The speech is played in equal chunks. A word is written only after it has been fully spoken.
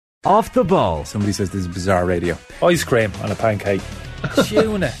Off the ball. Somebody says this is bizarre radio. Ice cream on a pancake.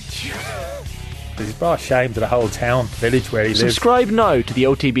 Tuna. He's brought shame to the whole town, village where he lives. Subscribe now to the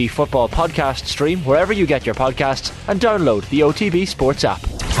OTB Football Podcast stream wherever you get your podcasts and download the OTB Sports app.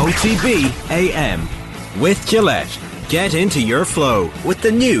 OTB AM with Gillette. Get into your flow with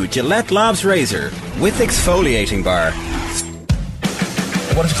the new Gillette Labs Razor with exfoliating bar.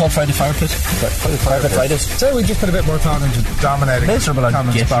 What is it called? Friday Fire Pit? Fridays. Say we just put a bit more thought into dominating. Miserable and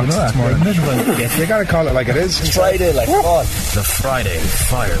comments box this morning. You gotta call it like it is. It's Friday, like God. The Friday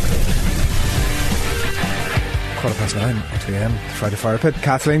Fire Pit. 9:15 at the AM. Friday Fire Pit.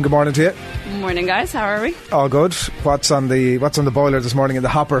 Kathleen, good morning to you. Morning, guys. How are we? All good. What's on the boiler this morning in the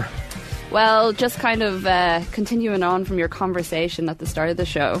hopper? Well, just kind of continuing on from your conversation at the start of the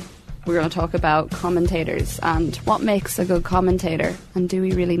show. We're going to talk about commentators and what makes a good commentator, and do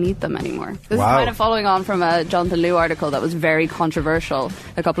we really need them anymore? This is kind of following on from a Jonathan Liew article that was very controversial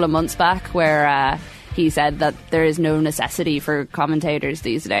a couple of months back, where he said that there is no necessity for commentators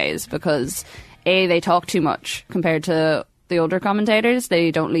these days because A, they talk too much compared to the older commentators. They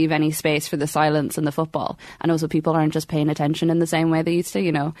don't leave any space for the silence in the football. And also people aren't just paying attention in the same way they used to,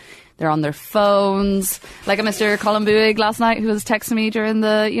 you know. They're on their phones. Like a Mr. Colin Buig last night who was texting me during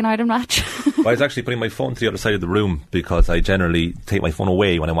the United match. Well, I was actually putting my phone to the other side of the room because I generally take my phone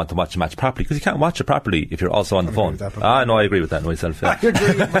away when I want to watch a match properly, because you can't watch it properly if you're also on the phone. No, I agree with that myself. Yeah. I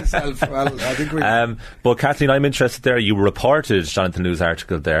agree with myself. Well, I agree. But Kathleen, I'm interested there. You reported Jonathan Liew's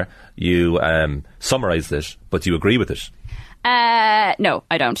article there. You summarised it, but do you agree with it? No,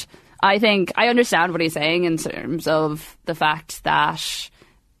 I don't. I think I understand what he's saying in terms of the fact that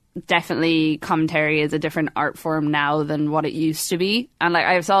definitely commentary is a different art form now than what it used to be. And like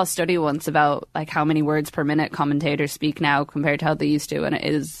I saw a study once about like how many words per minute commentators speak now compared to how they used to, and it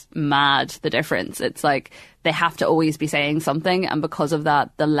is mad, the difference. It's like they have to always be saying something, and because of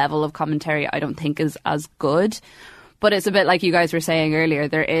that, the level of commentary I don't think is as good. But it's a bit like you guys were saying earlier,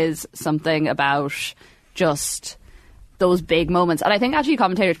 there is something about just those big moments. And I think actually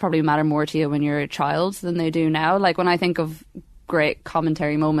commentators probably matter more to you when you're a child than they do now. Like when I think of great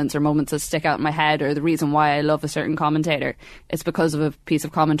commentary moments or moments that stick out in my head, or the reason why I love a certain commentator, it's because of a piece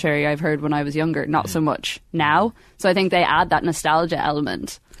of commentary I've heard when I was younger, not so much now. So I think they add that nostalgia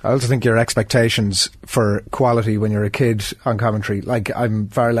element. I also think your expectations for quality when you're a kid on commentary, like I'm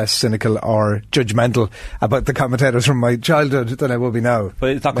far less cynical or judgmental about the commentators from my childhood than I will be now. But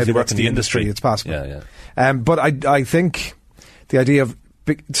it's not because you work in the industry. It's possible. Yeah. But I think the idea of,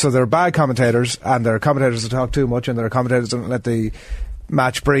 so there are bad commentators and there are commentators that talk too much and there are commentators that don't let the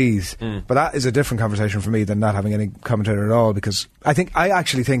match breathe. But that is a different conversation for me than not having any commentator at all, because I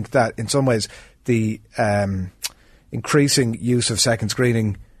actually think that in some ways the increasing use of second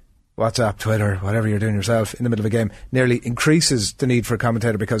screening, WhatsApp, Twitter, whatever you're doing yourself in the middle of a game, nearly increases the need for a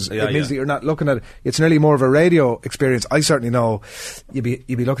commentator, because it means that you're not looking at it. It's nearly more of a radio experience. I certainly know you'd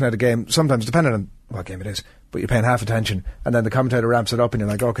be looking at a game, sometimes depending on what game it is, but you're paying half attention, and then the commentator ramps it up and you're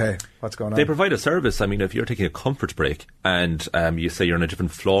like, okay, what's going on? They provide a service. I mean, if you're taking a comfort break and you say you're on a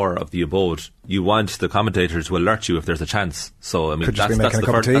different floor of the abode, you want the commentator to alert you if there's a chance. So I mean, that's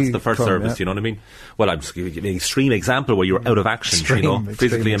the first service, you know what I mean? Well, I'm just giving you an extreme example where you're out of action,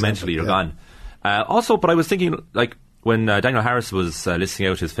 physically and mentally you're gone. Also, but I was thinking, like, when Daniel Harris was listing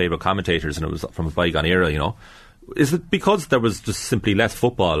out his favourite commentators, and it was from a bygone era, you know, is it because there was just simply less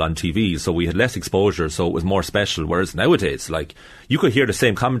football on TV, so we had less exposure, so it was more special? Whereas nowadays, like, you could hear the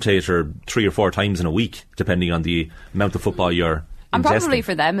same commentator 3 or 4 times in a week, depending on the amount of football you're and ingesting. Probably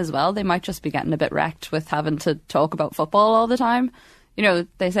for them as well, they might just be getting a bit wrecked with having to talk about football all the time. You know,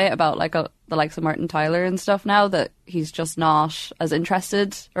 they say it about like the likes of Martin Tyler and stuff now, that he's just not as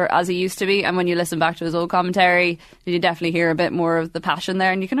interested or as he used to be. And when you listen back to his old commentary, you definitely hear a bit more of the passion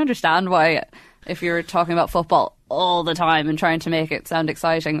there, and you can understand why, if you're talking about football all the time and trying to make it sound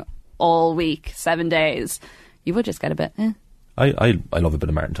exciting all week, 7 days, you would just get a bit I love a bit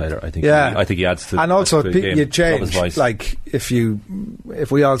of Martin Tyler. I think he adds to, and also to the game. You change, like if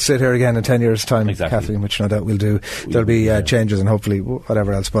we all sit here again in 10 years time, Kathleen, which no doubt we'll do, there'll be changes and hopefully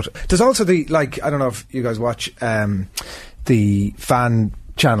whatever else. But there's also I don't know if you guys watch the fan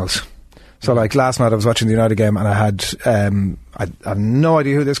channels. So like last night I was watching the United game and I had I have no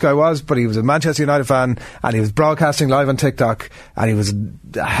idea who this guy was, but he was a Manchester United fan and he was broadcasting live on TikTok and he was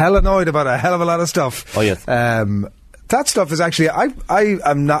hell annoyed about a hell of a lot of stuff. Oh yes. That stuff is actually, I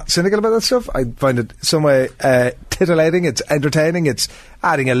am not cynical about that stuff. I find it some way titillating, it's entertaining, it's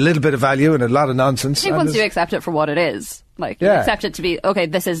adding a little bit of value and a lot of nonsense. I think once you accept it for what it is, like, you accept it to be, okay,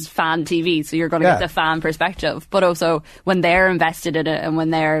 this is fan TV, so you're going to get the fan perspective. But also, when they're invested in it and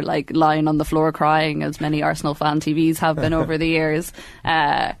when they're like lying on the floor crying, as many Arsenal fan TVs have been over the years,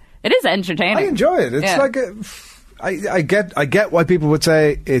 It is entertaining. I enjoy it. It's like I get why people would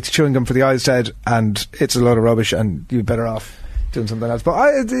say it's chewing gum for the eyes, Ted, and it's a load of rubbish, and you're better off doing something else.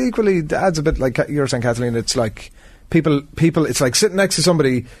 But it equally adds a bit, like you're saying, Kathleen. It's like people. It's like sitting next to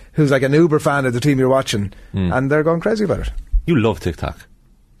somebody who's like an uber fan of the team you're watching, and they're going crazy about it. You love TikTok.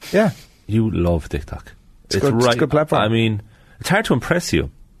 Yeah, you love TikTok. It's right. It's a good platform. I mean, it's hard to impress you.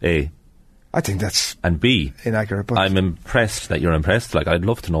 A. I think that's and B, inaccurate. But I'm impressed that you're impressed. Like, I'd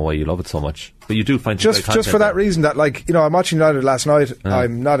love to know why you love it so much. But you do find just for that reason that, like, you know, I'm watching United last night.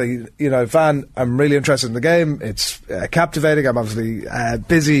 I'm not a United fan. I'm really interested in the game. It's captivating. I'm obviously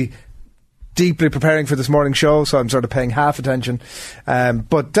busy, deeply preparing for this morning show, so I'm sort of paying half attention.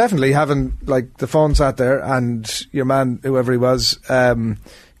 But definitely having like the phone sat there and your man, whoever he was,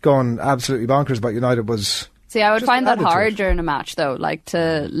 going absolutely bonkers about United was. See, I would find that hard during a match, though, like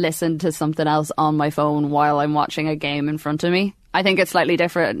to listen to something else on my phone while I'm watching a game in front of me. I think it's slightly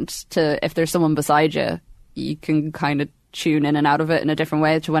different to if there's someone beside you, you can kind of tune in and out of it in a different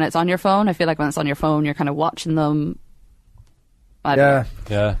way to when it's on your phone. I feel like when it's on your phone, you're kind of watching them. Yeah.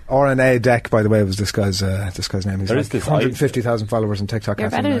 RNA Deck, by the way, was this guy's name. He's like 150,000 followers on TikTok. You're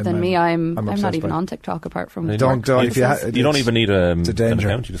better than me. I'm not even on TikTok apart from. You don't even need an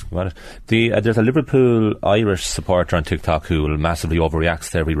account. You just come at it. There's a Liverpool Irish supporter on TikTok who will massively overreact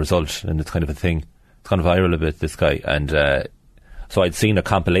to every result, and it's kind of a thing. It's kind of viral a bit. This guy, and so I'd seen a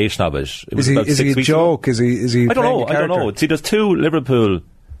compilation of it. Is he a joke? Is he? I don't know. See, there's two Liverpool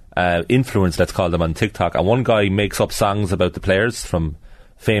influence, let's call them, on TikTok, and one guy makes up songs about the players from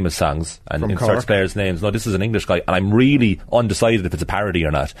famous songs and inserts players' names. No, this is an English guy, and I'm really undecided if it's a parody or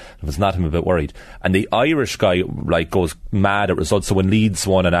not. If it's not, I'm a bit worried. And the Irish guy like goes mad at results. So when Leeds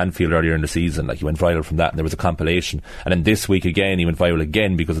won at Anfield earlier in the season, like, he went viral from that, and there was a compilation. And then this week again, he went viral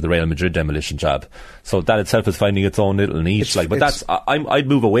again because of the Real Madrid demolition job. So that itself is finding its own little niche. I'd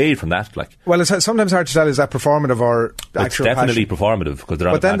move away from that. Like, well, it's sometimes hard to tell, is that performative or actual? It's definitely passion? Performative, because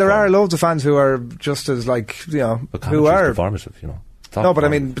but then there are loads of fans who are just as, like, you know, who are performative, you know. No, but I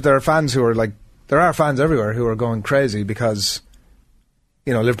mean, there are fans who are like, there are fans everywhere who are going crazy because,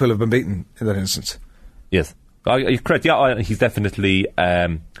 you know, Liverpool have been beaten in that instance. Yes, you're correct. Yeah, he's definitely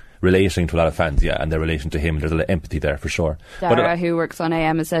relating to a lot of fans. Yeah, and they're relating to him. There's a lot of empathy there for sure. Dara, who works on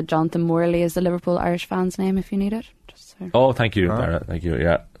AM, has said Jonathan Morley is the Liverpool Irish fans' name if you need it. Oh, thank you, Dara. Thank you.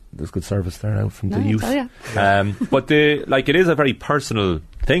 Yeah, there's good service there now from the youth. But it is a very personal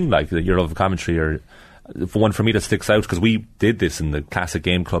thing. Like, your love of commentary, or one for me that sticks out, because we did this in the Classic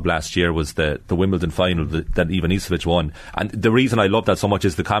Game Club last year, was the Wimbledon final that Ivan Isavic won. And the reason I love that so much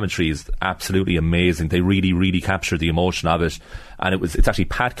is the commentary is absolutely amazing. They really, really capture the emotion of it. And it's actually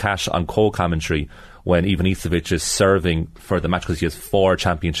Pat Cash on co-commentary when Ivan Isavic is serving for the match, because he has 4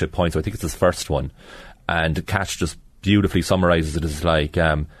 championship points. So I think it's his first one. And Cash just beautifully summarises it as like,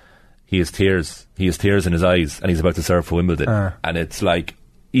 he has tears in his eyes, and he's about to serve for Wimbledon. And it's like,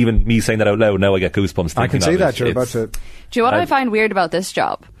 even me saying that out loud, now I get goosebumps. I can see that you're about to. Do you know what I find weird about this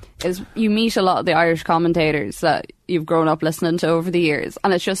job? Is you meet a lot of the Irish commentators that you've grown up listening to over the years,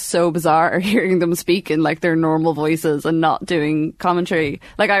 and it's just so bizarre hearing them speak in like their normal voices and not doing commentary.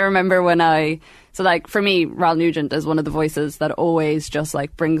 Like, I remember for me, Ral Nugent is one of the voices that always just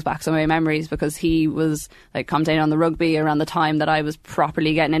like brings back so many memories, because he was like commentating on the rugby around the time that I was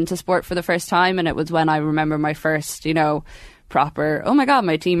properly getting into sport for the first time, and it was when I remember my first, you know, proper, oh my god,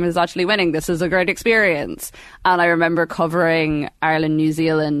 my team is actually winning, this is a great experience. And I remember covering Ireland New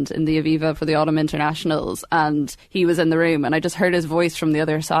Zealand in the Aviva for the Autumn Internationals, and he was in the room, and I just heard his voice from the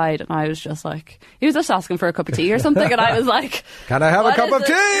other side, and I was just like, he was just asking for a cup of tea or something, and I was like, can I have a cup of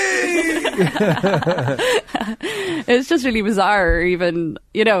tea? It's just really bizarre, even,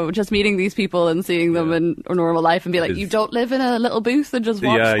 you know, just meeting these people and seeing them in normal life and be like, you don't live in a little booth and just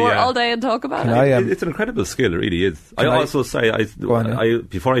watch sport all day and talk about it. It's an incredible skill, it really is. I also say,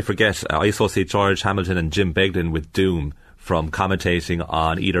 before I forget, I associate George Hamilton and Jim Beglin with doom from commentating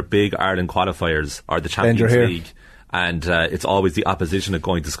on either big Ireland qualifiers or the Champions League. And it's always the opposition are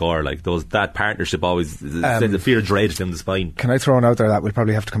going to score. Like, that partnership always, the fear of dread down the spine. Can I throw one out there that we'll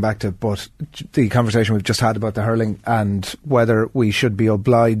probably have to come back to, but the conversation we've just had about the hurling and whether we should be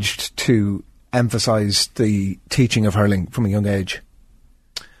obliged to emphasise the teaching of hurling from a young age?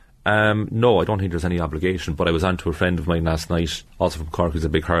 No, I don't think there's any obligation, but I was on to a friend of mine last night, also from Cork, who's a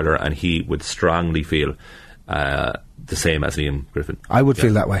big hurler, and he would strongly feel the same as Liam Griffin. I would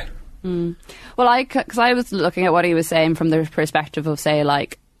feel that way. Well, because I was looking at what he was saying from the perspective of, say,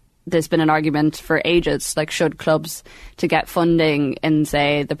 like, there's been an argument for ages, like should clubs to get funding in,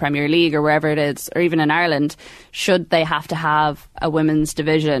 say, the Premier League or wherever it is, or even in Ireland, should they have to have a women's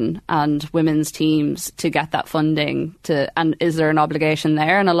division and women's teams to get that funding? And is there an obligation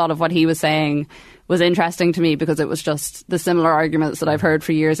there? And a lot of what he was saying was interesting to me because it was just the similar arguments that I've heard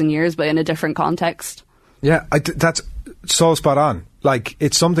for years and years, but in a different context. Yeah, that's so spot on. Like,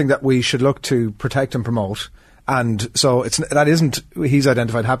 it's something that we should look to protect and promote. And so that isn't, he's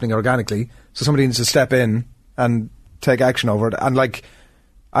identified, happening organically. So somebody needs to step in and take action over it. And like,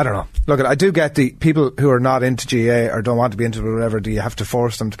 I don't know. Look, I do get the people who are not into GAA or don't want to be into it or whatever, do you have to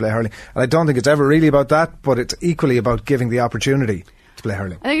force them to play hurling? And I don't think it's ever really about that, but it's equally about giving the opportunity to play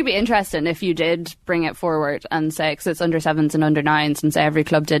hurling. I think it'd be interesting if you did bring it forward and say, because it's under 7s and under 9s, and say every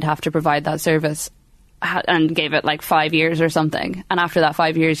club did have to provide that service, and gave it like 5 years or something, and after that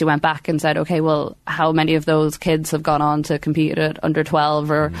 5 years you went back and said, okay, well, how many of those kids have gone on to compete at under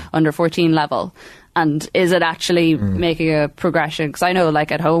 12 or under 14 level, and is it actually making a progression? Because I know,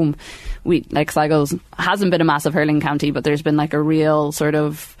 like, at home, we, like, Sligo's hasn't been a massive hurling county, but there's been like a real sort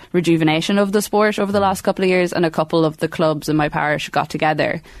of rejuvenation of the sport over the last couple of years, and a couple of the clubs in my parish got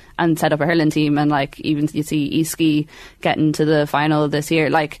together and set up a hurling team, and like, even you see Eastkey getting to the final this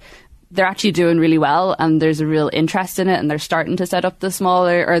year, like, they're actually doing really well, and there's a real interest in it, and they're starting to set up the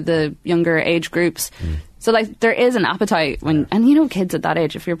smaller or the younger age groups. So, like, there is an appetite and you know, kids at that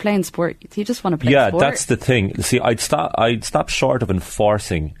age, if you're playing sport, you just want to play sport. Yeah, that's the thing. See, I'd stop short of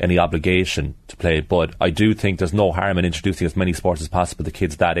enforcing any obligation to play, but I do think there's no harm in introducing as many sports as possible to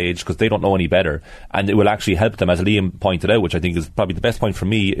kids that age, because they don't know any better, and it will actually help them, as Liam pointed out, which I think is probably the best point for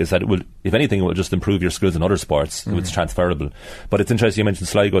me, is that it will, if anything, it will just improve your skills in other sports. It's transferable. But it's interesting you mentioned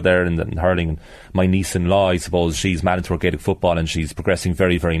Sligo there and hurling, and my niece-in-law, I suppose, she's mad into her Gaelic football and she's progressing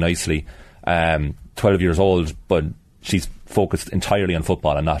very, very nicely. 12 years old, but she's focused entirely on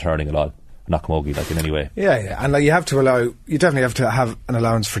football and not hurling at all, not camogie, like, in any way. Yeah, and like, you definitely have to have an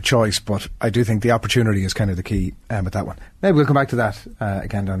allowance for choice, but I do think the opportunity is kind of the key with that one. Maybe we'll come back to that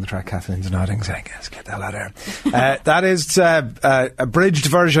again down the track. Kathleen's nodding, saying, yes, get the hell out of there. That is a abridged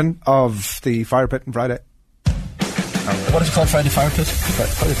version of the Fire Pit on Friday. What is it called? Friday Fire Pit?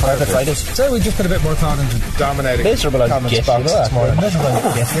 Fire Pit Fridays. So we just put a bit more thought into dominating miserable comments box this morning.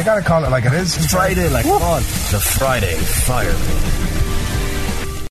 Miserable. You gotta call it like it is. Friday, like, come on. The Friday Fire Pit.